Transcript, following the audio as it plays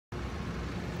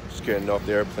Just getting off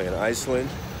the airplane in Iceland.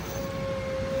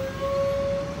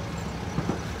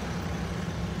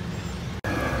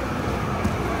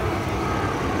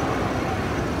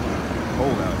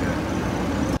 Cold out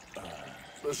here.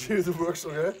 Let's see if it works,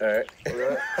 okay? Alright.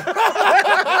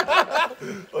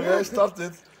 Okay, stop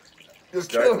it. You're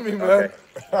killing me, man.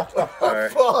 Okay.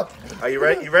 Alright. Fuck. Are you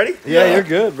ready? You ready? Yeah, you're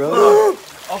good, bro.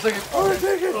 I'll take it. I'll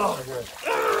take it. Oh, okay.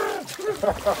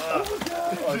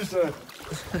 Oh, shit.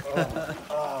 Oh,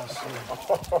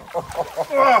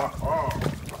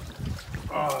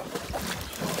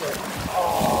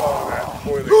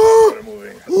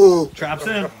 shit. Traps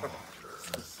in.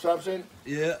 Traps in?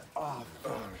 Yeah. Oh,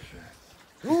 shit.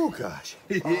 Oh, gosh.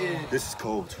 Yeah. This is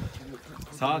cold.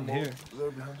 It's hot in here.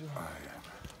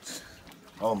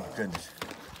 Oh, my goodness.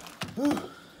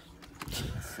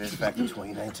 Fish back in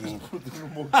 2019.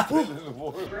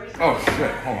 Oh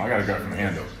shit! Hold on, I gotta grab from the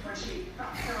handle.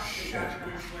 Shit.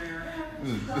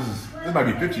 This might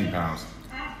be 15 pounds.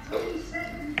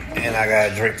 And I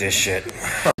gotta drink this shit.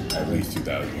 At least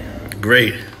 2,000.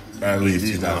 Great. At least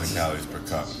 2,000 calories per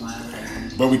cup.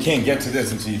 But we can't get to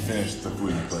this until you finish the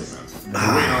food you plate.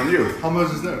 We're waiting on you. How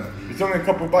much is that? It's only a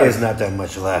couple bites. There's not that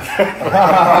much left.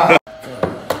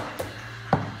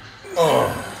 Oh.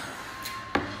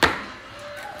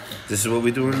 This is what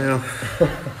we're doing now?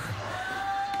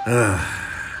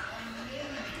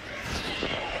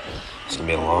 It's gonna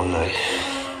be a long night.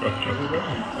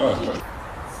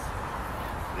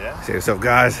 Yeah. Say what's up,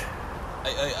 guys.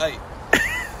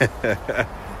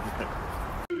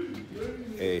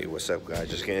 Hey, what's up, guys?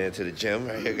 Just getting into the gym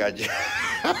right here.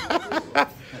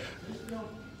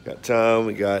 Got Tom.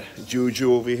 We got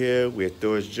Juju over here. We're at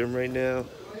Thor's gym right now.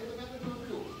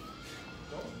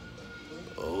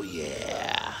 Oh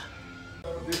yeah.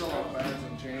 These are my bands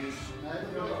and chains.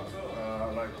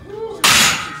 Like 6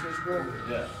 years ago.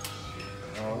 Yeah.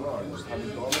 I just had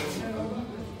it all.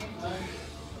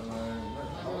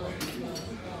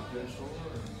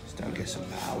 Start get some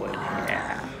power in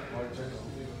here.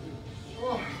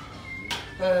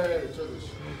 Hey, check this.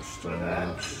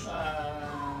 Strongman.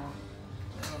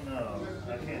 Oh no,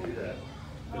 I can't do that.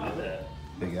 Who did that?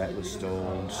 Big Atlas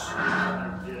stones.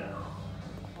 Yeah.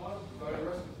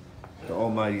 The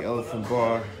almighty elephant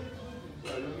bar.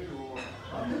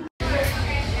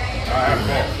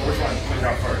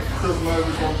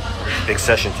 Big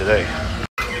session today.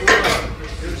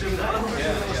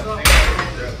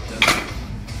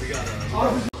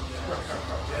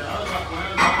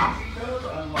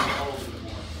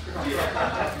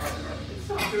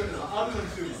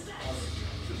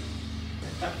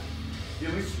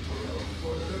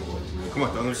 Come on,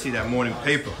 let me see that morning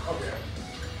paper.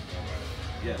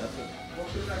 Yeah, that's it.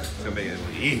 It's gonna make it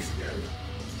easy.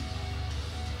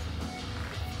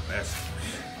 That's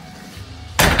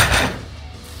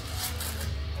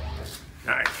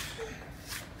nice.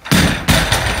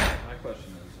 My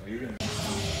question is, are you gonna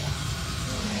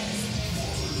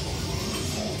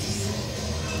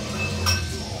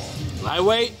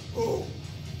lightweight? Oh.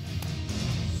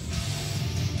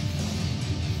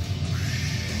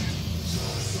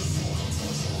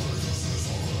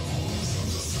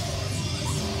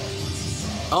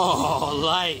 Oh,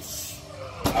 nice.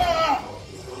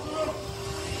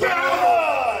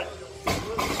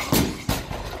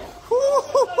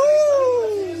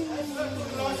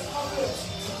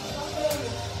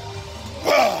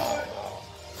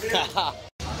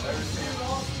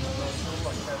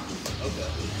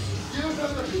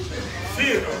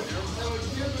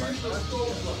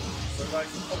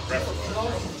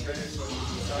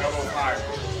 Elbow high.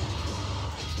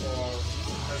 Come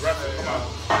on.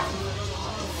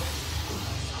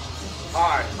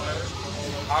 High.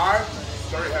 High.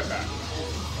 Throw your head back.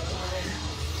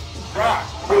 Right.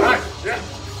 Nice. Yeah.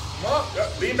 Yep.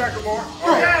 Lean back a more.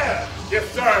 Oh, yeah. Yes,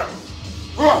 sir.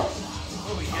 Oh,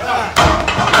 yeah.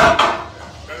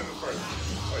 Better than the first.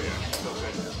 Oh,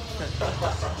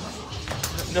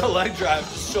 yeah. No leg drive,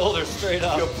 just shoulder straight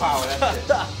up. Feel power.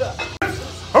 That's it.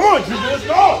 Come on, Juju. Let's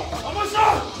go. Come on,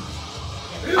 son.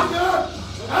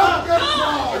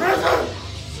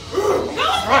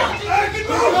 Right.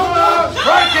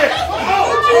 Strike it!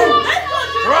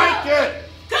 Strike it!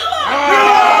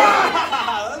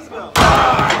 Let's go.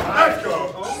 Let's go!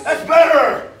 That's better!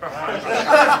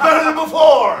 That's better than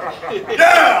before!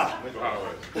 Yeah!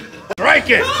 Strike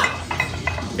it!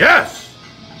 Yes!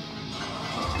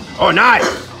 Oh, nice!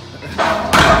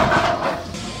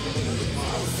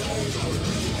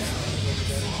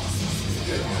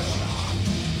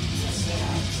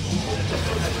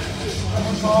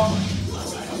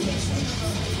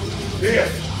 Here,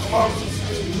 come on.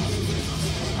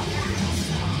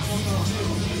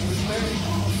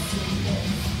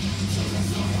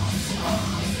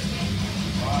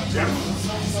 Yeah.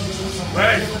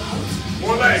 Legs.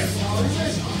 More legs.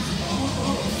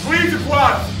 Squeeze the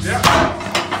quads. Yeah.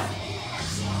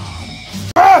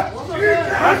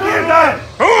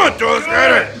 Come on, Thor,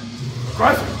 get it.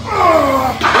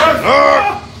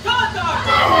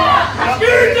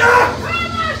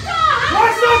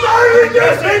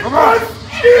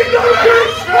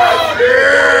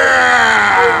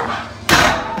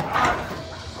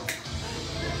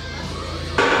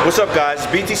 What's up, guys?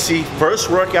 BTC, first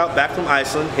workout back from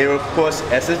Iceland. Here, of course,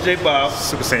 Ssjbobb.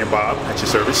 Super Saiyan Bob at your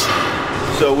service.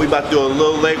 So we about to do a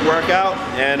little leg workout,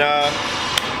 and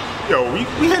Yo, we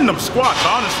hitting them squats,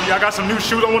 honestly. I got some new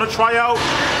shoes I want to try out.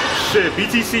 Shit,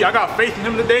 BTC, I got faith in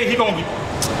him today. He gonna be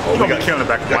killing it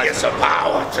back from get some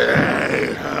power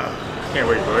today. Can't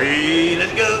wait, boy.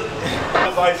 Let's go.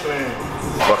 How's Iceland?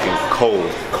 Fucking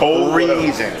cold. Cold?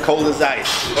 Freezing. Cold as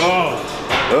ice. Oh.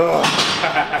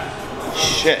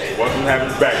 Shit. Welcome to having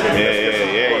you back, baby.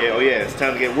 Yeah. Oh yeah, it's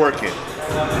time to get working.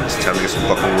 It's time to get some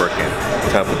fucking working.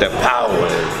 Time to put that power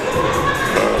in.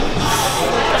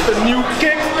 The new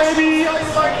kicks, baby. How you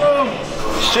like them?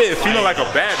 Shit, feeling like a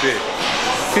bad bitch.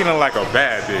 Feeling like a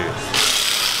bad bitch.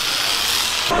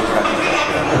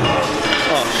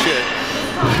 Oh shit.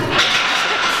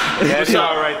 Yeah, What's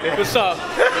up right there? What's up?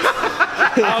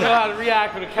 I don't know how to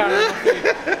react with a camera in my face.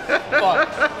 Fuck.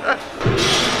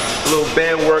 A little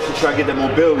band work to try to get that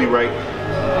mobility right.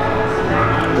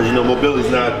 Because you know,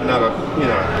 mobility's not a, you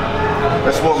know,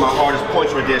 that's one of my hardest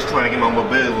points right there, is trying to get my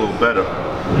mobility a little better.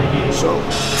 So,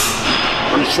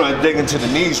 I'm just trying to dig into the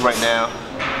knees right now.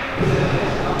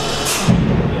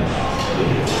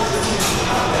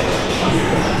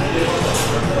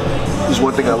 This is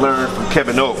one thing I learned from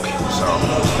Kevin Oak, so.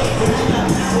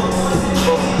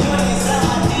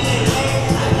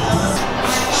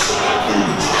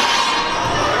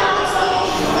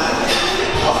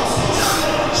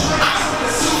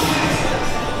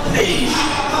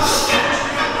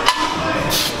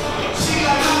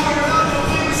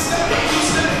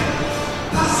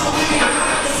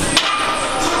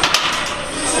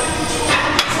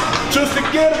 Just to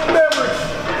get a beverage.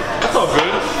 That's all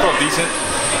good. That's all decent.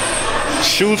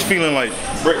 Shoes feeling like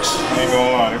bricks. I ain't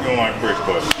gonna lie. They feeling like bricks,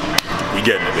 but we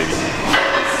getting it, baby.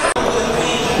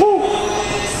 Woo.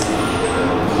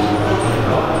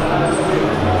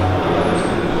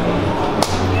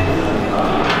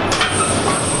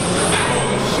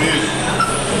 Shit.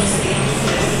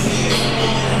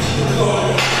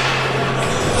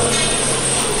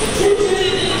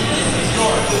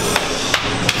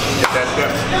 Get that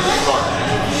step.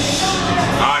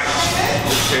 Nice.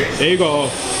 Okay. There you go.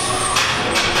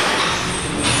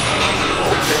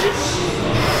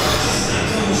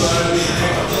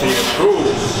 See improve.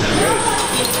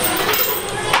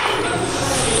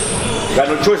 Got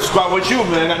no choice to squat with you,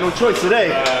 man. Got no choice today.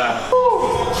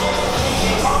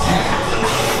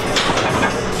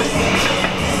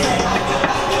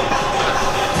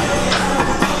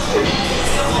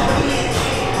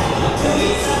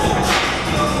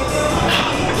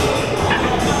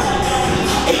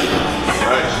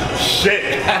 Shit.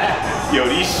 Yo,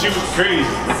 these shoes crazy.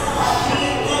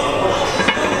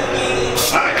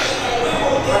 Nice.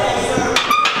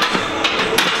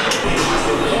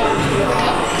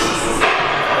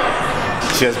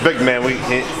 See, as big man,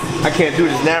 I can't do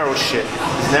this narrow shit.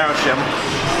 This narrow shit,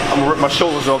 I'm gonna rip my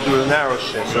shoulders off doing this narrow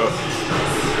shit. So,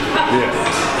 yeah.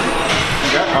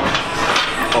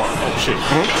 Oh shit.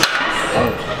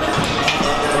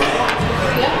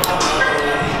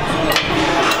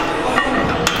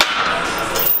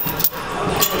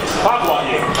 Pop one,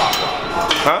 yeah. Pop one.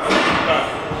 Huh?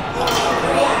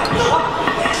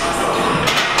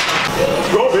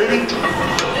 Go, baby.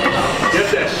 Get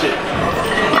that shit.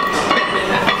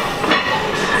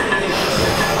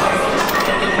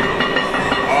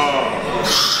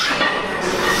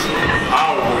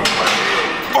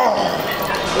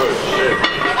 Good shit.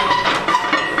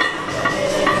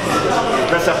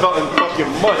 Best I felt in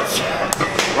fucking months.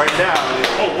 Right now.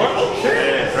 Oh, what? Okay.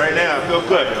 Yeah, right now, I feel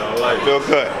good. I feel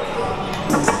good.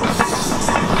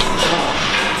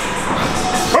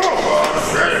 Come on, Bob.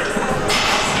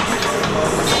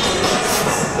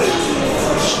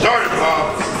 Start it, Bob.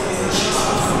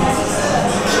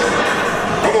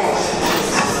 Come on.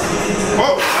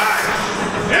 Oh, nice.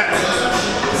 Yeah.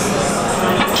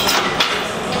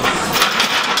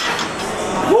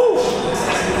 Woo.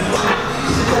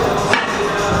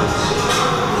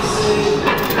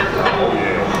 Oh,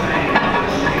 yeah.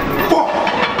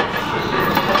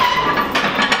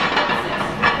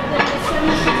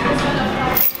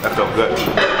 That felt good.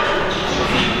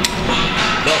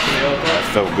 That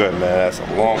felt good, man. That's a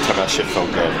long time that shit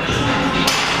felt good.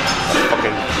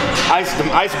 Fucking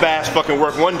ice baths fucking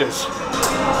work wonders.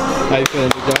 How you feeling,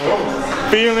 big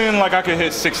dog? Feeling like I could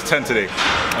hit 610 today.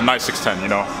 A nice 610, you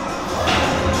know.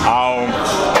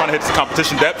 Trying to hit the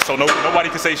competition depth so nobody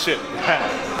can say shit.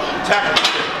 Tackle.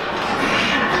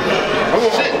 Oh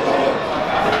shit.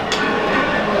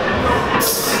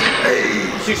 Hey,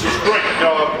 see some strength,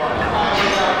 dog.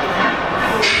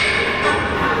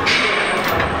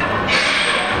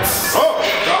 Oh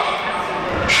God.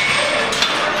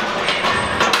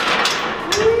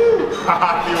 I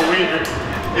feel weird.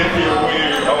 It feel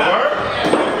weird. Over.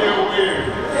 It feel weird.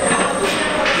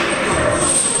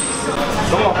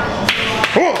 Come on.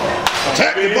 Come on.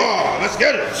 Attack the ball. Let's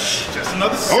get it. Just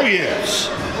another Oh yes.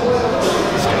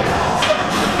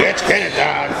 Let's get it,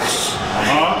 dog.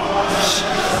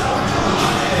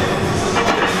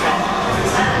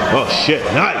 Oh shit,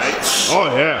 nice. Oh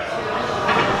yeah.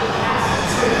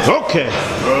 Okay.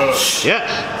 Yes. Yeah.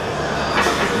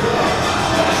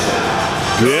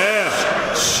 Yeah.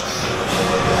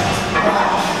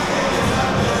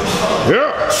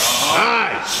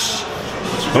 Nice.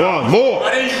 Come on, more.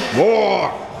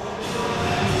 More.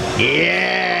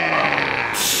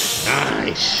 Yeah.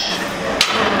 Nice.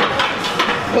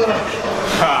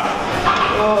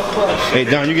 Hey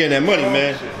Don, you getting that money,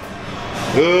 man.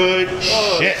 Good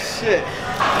shit.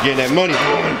 Getting that money,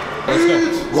 man.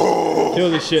 Let's go. Kill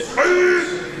this shit.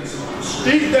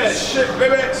 Eat that shit,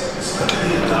 baby. Let's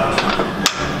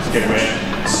get it, man.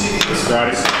 Got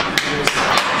it.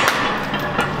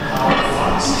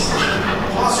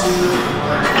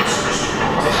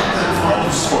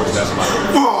 Of course, that's my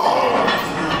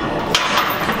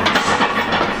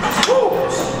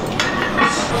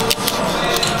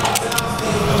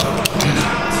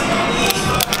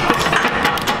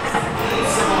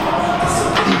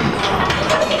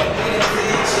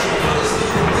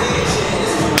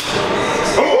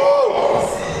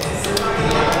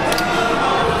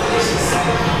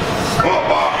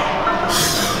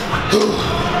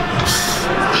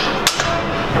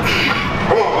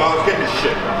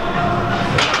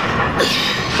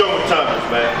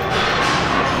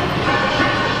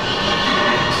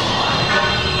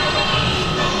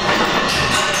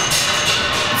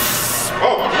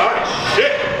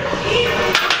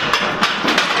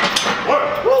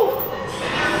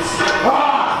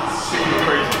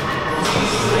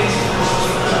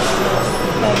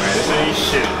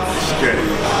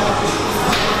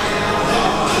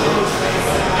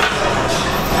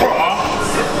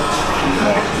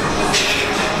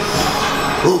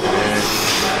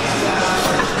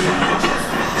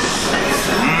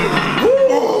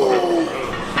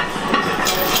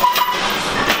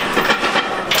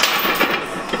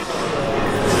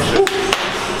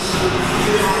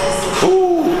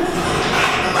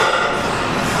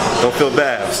Don't feel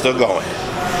bad, I'm still going.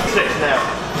 6 now.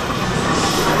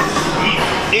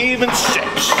 Even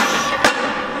 6.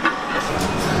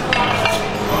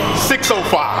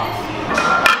 605.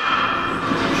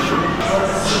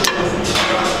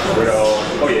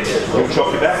 Oh yeah, Don't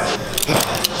choke it back.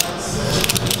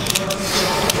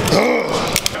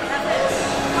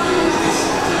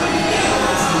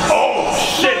 Oh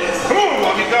shit! Come on,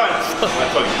 walk your guns. I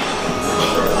told you.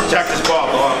 Attack this ball,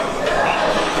 boy.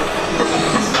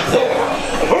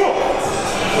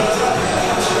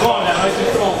 Come on now, nice and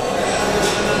strong.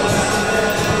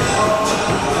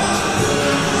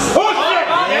 Oh shit!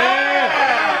 Yeah!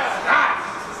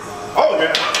 Oh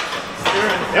yeah!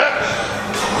 Yeah!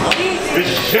 This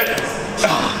shit!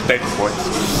 Thank you, boy.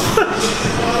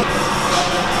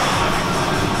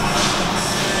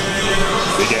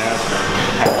 Big ass.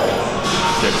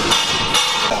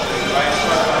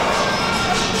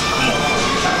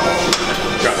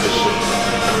 Got this shit.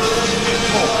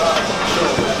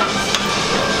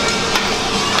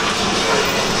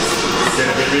 Get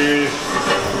it, baby.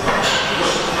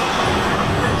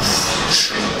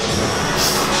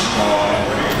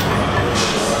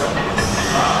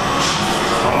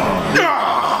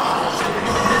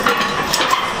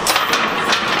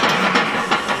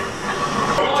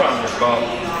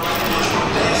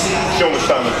 Show me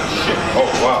some of this shit. Oh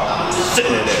wow.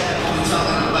 Sitting in there.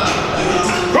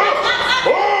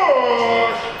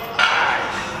 Oh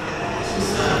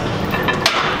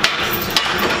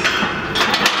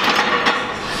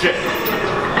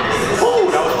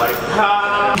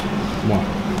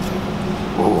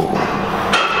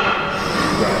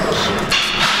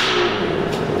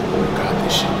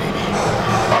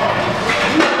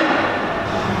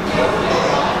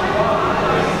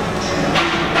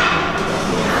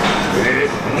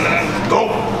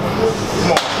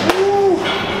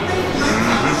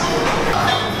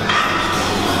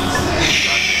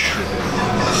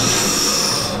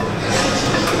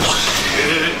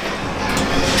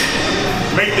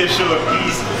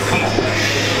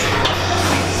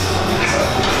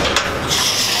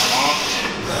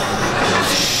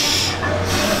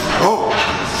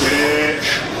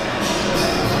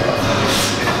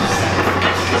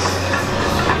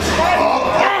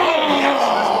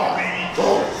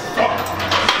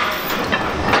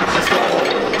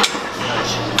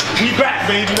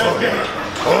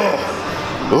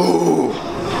Ooh.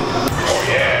 Oh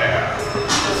yeah.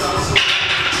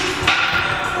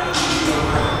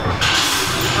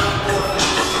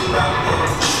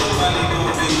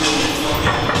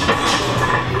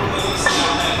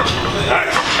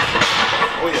 Nice.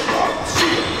 Oh yeah, Bob.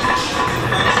 See it.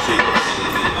 See it.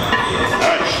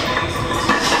 Nice.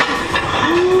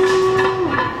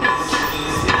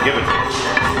 Give it.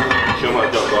 Show my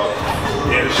dope, Bob.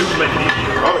 Yeah, the shoes make it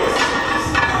easier. Oh yeah.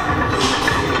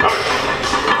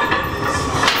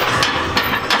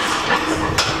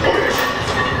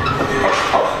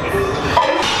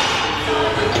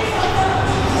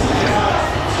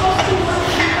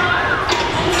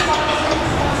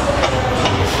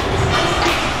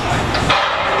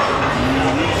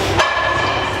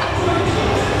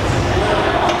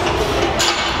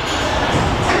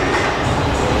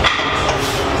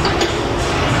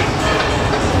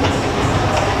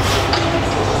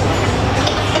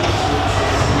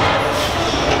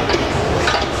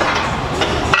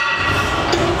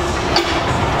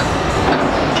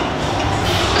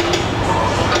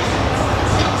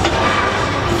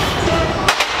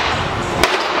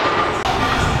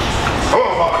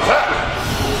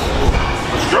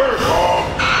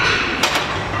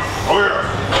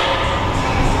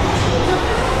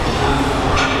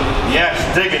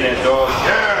 Digging it, dog.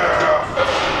 Yeah.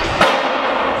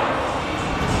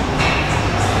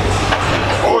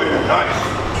 Oh yeah, nice.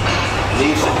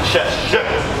 Knees and chest. Shit.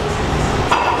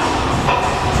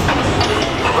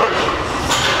 Nice.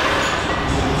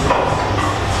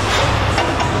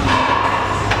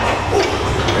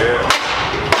 Yeah.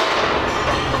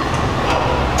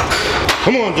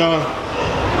 Come on, John.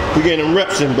 We're getting them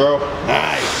reps in, bro.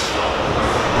 Nice.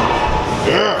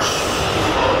 Yes.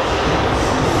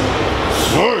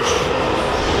 Nice.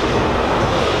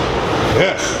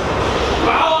 Yes.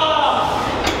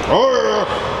 Oh yeah.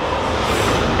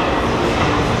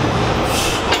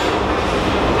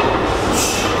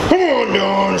 Come on,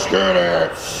 Don, scared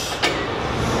ass.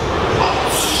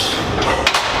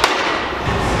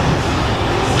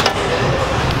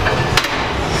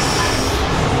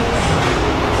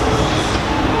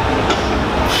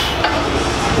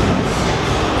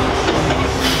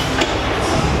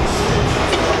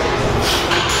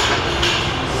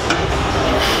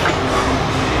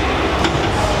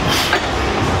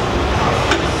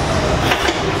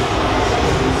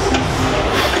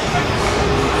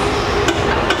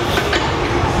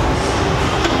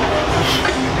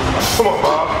 Come on,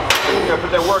 Bob. You gotta put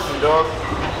that work in, dog.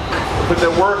 Put that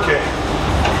work in.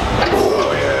 Oh,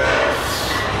 yeah.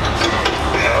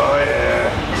 Oh,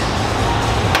 yeah.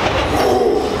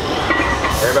 Ooh.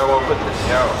 Everybody want to put this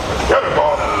down. Let's get it,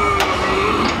 Bob.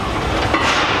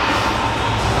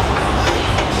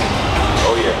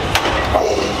 Oh yeah.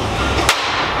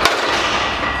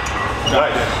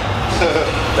 Nice.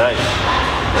 Nice.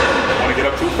 Want to get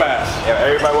up too fast. Yeah,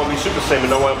 everybody want to be Super Saiyan, but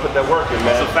don't want to put that work in,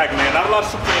 man. That's a fact, man. Not a lot of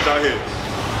Super Saiyans out here.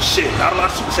 Shit, not a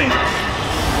lot of Super Saiyans.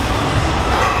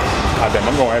 God damn,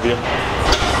 I'm going heavier.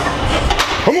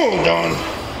 Come on, Don.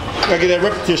 Gotta get that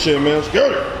repetition, man. Let's go.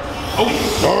 Oh,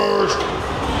 Nice.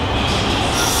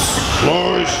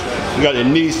 Nice. You got your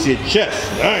knees to your chest.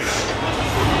 Nice.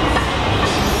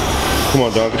 Come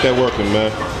on, dog. Get that working,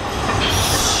 man.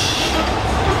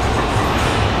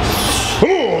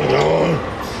 Come on, Don.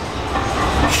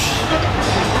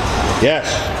 Yes.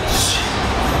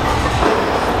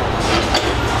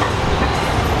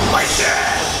 Like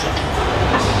that.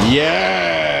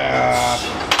 Yeah.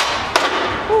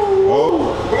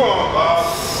 Oh, come on, Bob.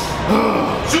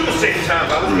 Super Saiyan time,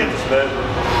 Bob. Let's get this, man.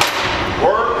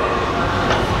 Work.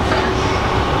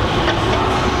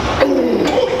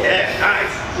 Oh, yeah.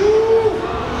 Nice.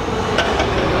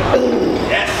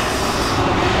 Yes.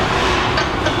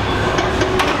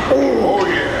 Oh,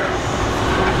 yeah.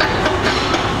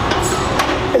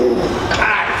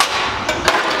 Nice.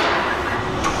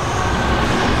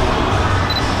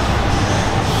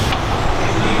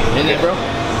 In there, bro?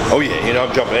 Oh yeah, you know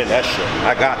I'm jumping in that shit.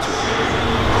 I got to.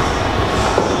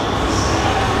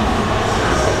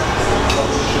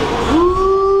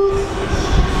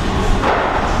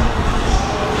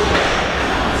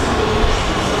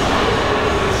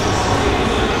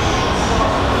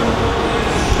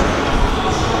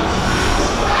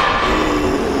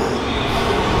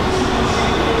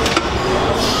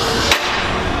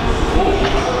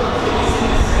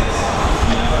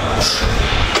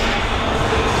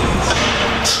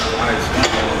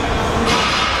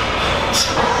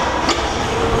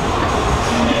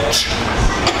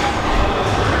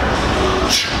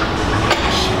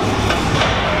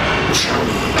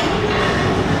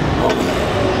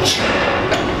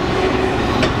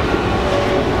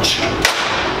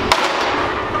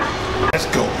 Let's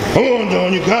go. Come on,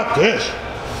 John, you got this.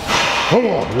 Come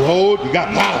on, Lord, you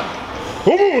got power.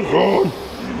 Come on, John.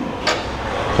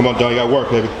 Come on, John, you got work,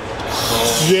 baby.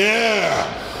 Yeah.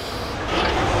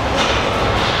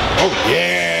 Oh,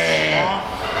 yeah.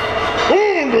 Come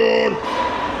on, John.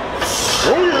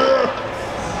 Oh, yeah.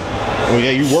 Oh,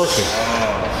 yeah, you working.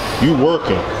 You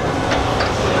working.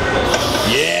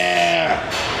 Yeah.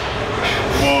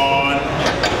 One.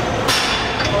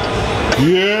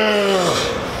 Yeah.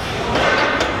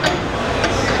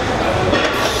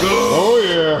 Oh,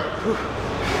 yeah.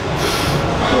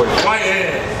 Right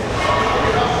hand.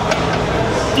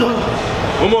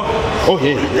 One more. Oh,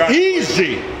 yeah.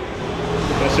 Easy.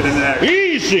 That shit in there.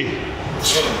 Easy.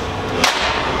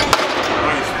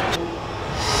 Nice.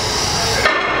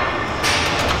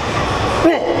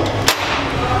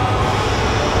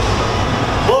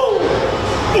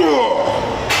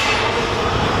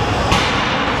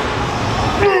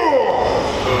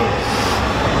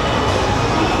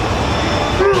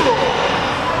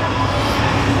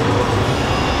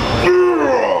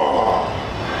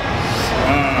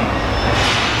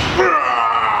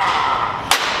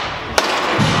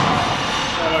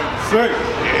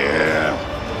 Yeah.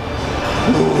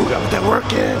 Ooh, got that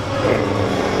work in.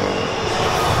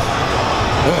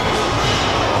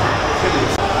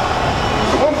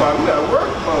 Come on, Bob, you gotta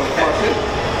work, motherfucker.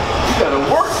 You gotta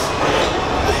work.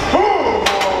 Oh,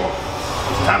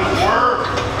 it's time to work.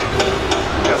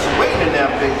 You got some weight in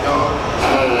that big dog.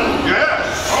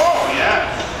 Yes. Oh, yes.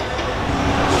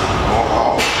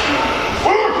 Oh.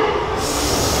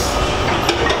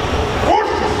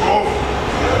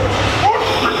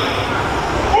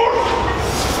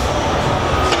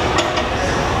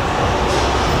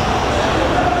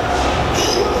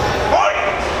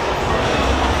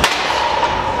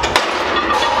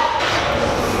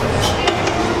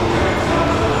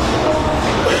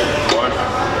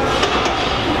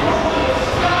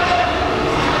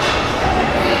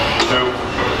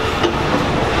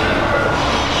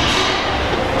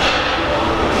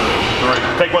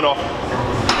 Take one off.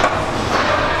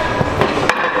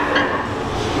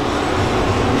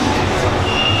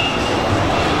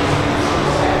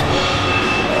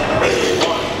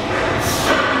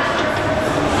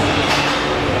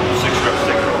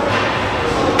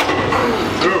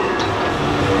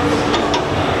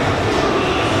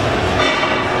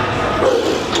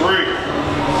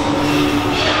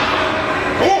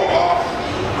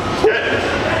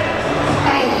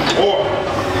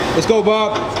 Let's go,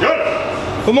 Bob. Good.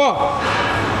 Come on.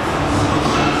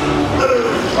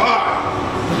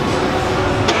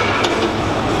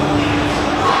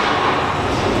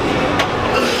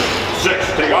 5. 6.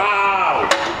 Take it. Wow.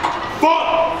 4.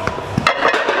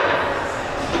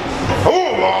 Come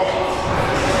on, Bob.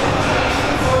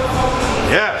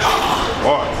 Yes.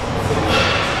 1.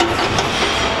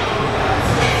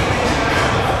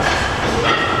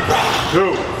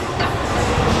 2.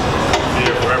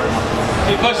 Here forever.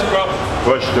 Keep pushing, bro.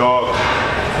 Push, dog.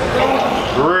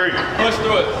 3. Push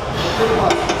through it.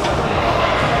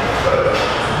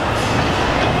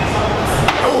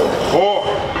 4.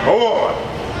 Come on.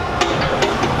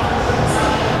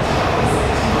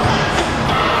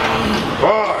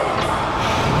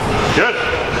 5. Good.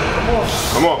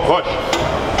 Come on, push.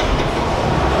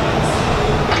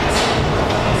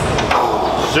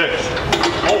 6.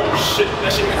 Oh shit,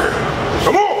 that shit hurt.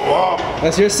 Come on, Bob.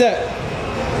 That's your set.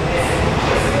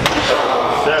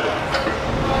 7. 8.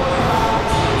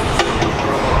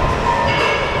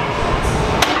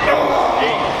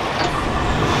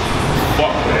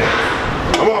 Fuck, man.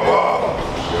 Come on, Bob.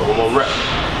 Yeah, one more rep.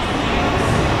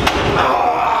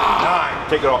 9.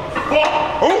 Take it off. Come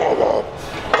on, Bob.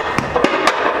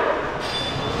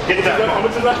 Get that. How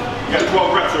much is that? You got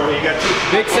 12 reps already. You got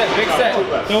 2. Big set, big set.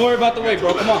 Don't worry about the weight,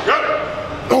 bro. Come on. Got it.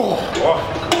 1.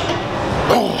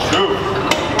 2.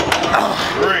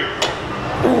 3.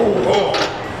 4.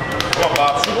 Come on,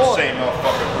 Bob. Shoot the same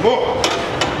motherfucker. Come on.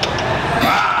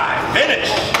 5. Finish.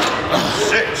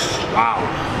 6. Wow.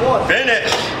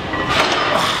 Finish.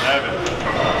 7.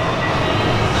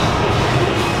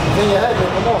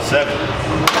 7.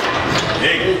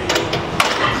 8.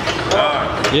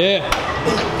 9. Yeah.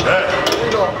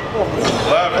 10. 11.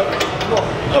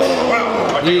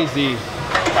 12. Easy. All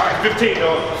right, 15,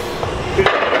 though.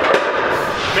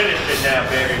 Finish it now,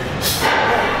 baby.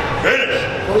 Finish.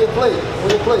 Where you play?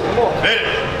 Where you play? Come on.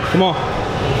 Finish. Come on.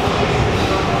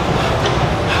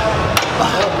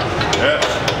 Yes.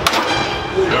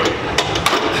 2.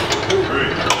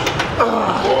 3.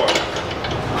 4.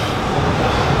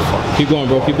 Keep going,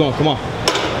 bro. Keep going. Come on.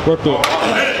 Work through it.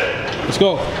 Let's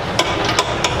go. 6.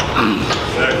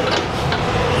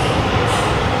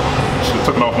 7.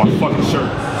 Took off my fucking shirt.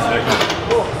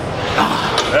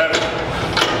 7,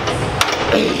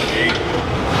 8.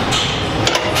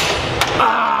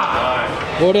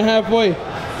 More than halfway. 10.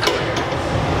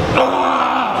 Come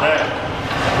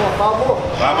on, 5 more.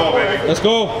 5 more, baby. Let's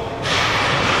go.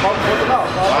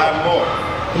 5 more.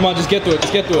 Come on, just get through it.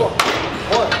 Just get through it.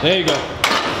 1, There you go. 2,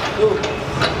 3, 4.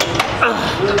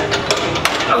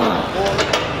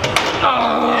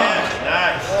 Yes,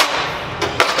 nice.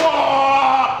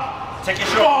 Take your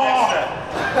shirt off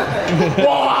next set.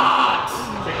 What?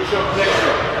 Take your shirt off next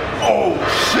set. Oh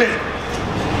shit.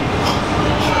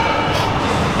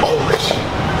 Oh shit.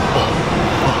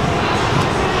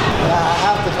 I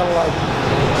have to kind of like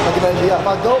get an idea. If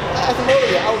I don't, as a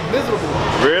motivator, I was miserable.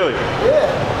 Really? Yeah.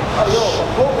 Oh, yo, my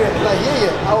program is not here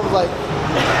yet. I was like,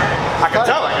 I can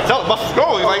tell the muscles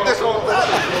going like this all the time.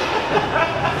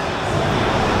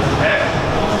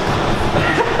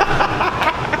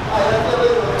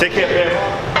 Take care,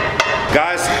 man.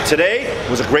 Guys, today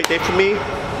was a great day for me.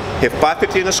 Hit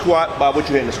 550 in the squat. Bob, what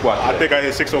you hit in the squat today? I think I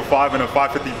hit 605 and a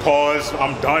 550 pause.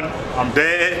 I'm done. I'm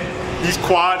dead. These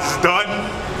quads is done.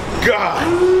 God.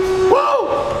 Woo!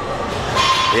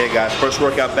 Yeah, guys, first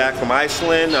workout back from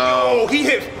Iceland. Oh, he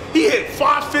hit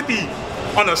 550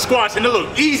 on the squats and it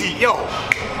looked easy. Yo,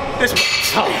 this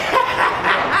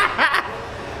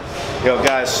Yo,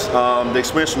 guys, the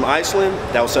experience from Iceland,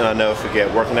 that was something I'll never forget.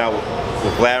 Working out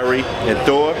with Larry and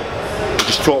Thor. They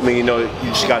just taught me, you know, you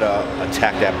just gotta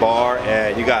attack that bar,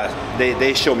 and you got.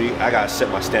 They showed me I gotta set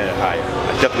my standard higher.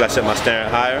 I definitely gotta set my standard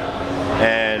higher,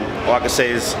 and all I can say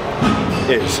is,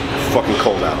 it's fucking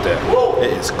cold out there.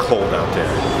 It is cold out there.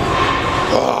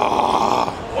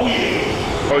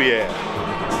 Oh yeah.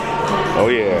 Oh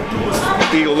yeah.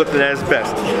 Eagle lifting at his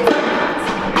best.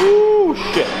 Ooh,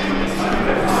 shit.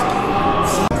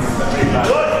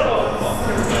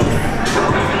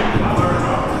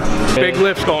 Big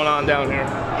lifts going on down here.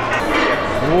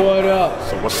 What up?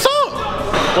 So what's up?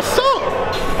 What's up?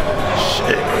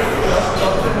 Shit.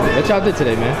 What y'all did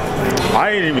today, man? I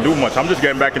ain't even do much. I'm just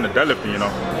getting back into deadlifting, you know.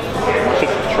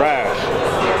 Shit's trash.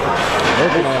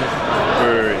 Working on it.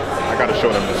 Wait. I gotta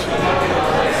show them this.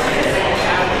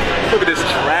 Look at this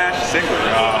trash singlet,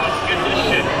 y'all. Get this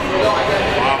shit.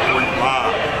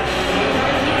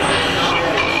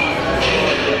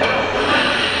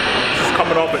 545. This is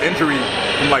coming off an injury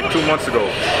from like 2 months ago.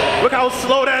 Look how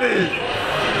slow that is.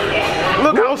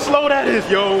 Look how slow that is,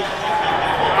 yo.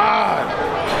 Ah.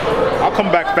 I'll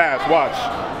come back fast, watch.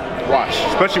 Watch,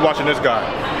 especially watching this guy.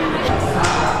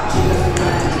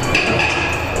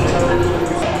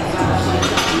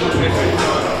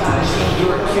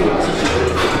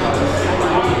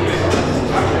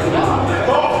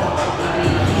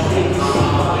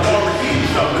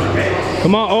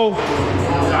 Come on, oh.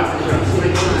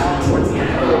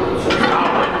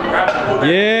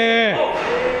 Yeah.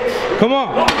 Come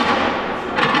on.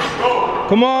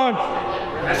 Come on.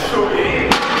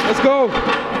 Let's go.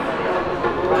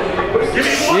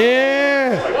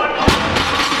 Yeah.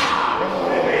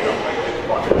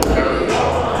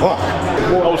 I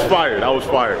was fired. I was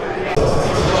fired.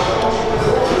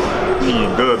 We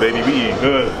eating good, baby. We eating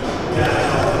good.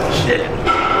 Shit.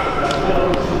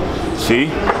 See?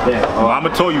 Yeah. Mama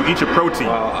told you, eat your protein.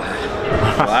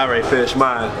 Well, I already finished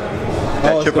mine.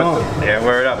 That it's trip, gone. yeah,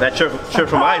 word up. That trip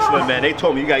from Iceland, man, they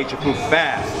told me you gotta eat your food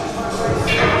fast.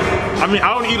 I mean,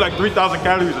 I don't eat like 3,000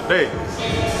 calories a day.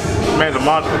 This man's a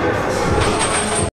monster.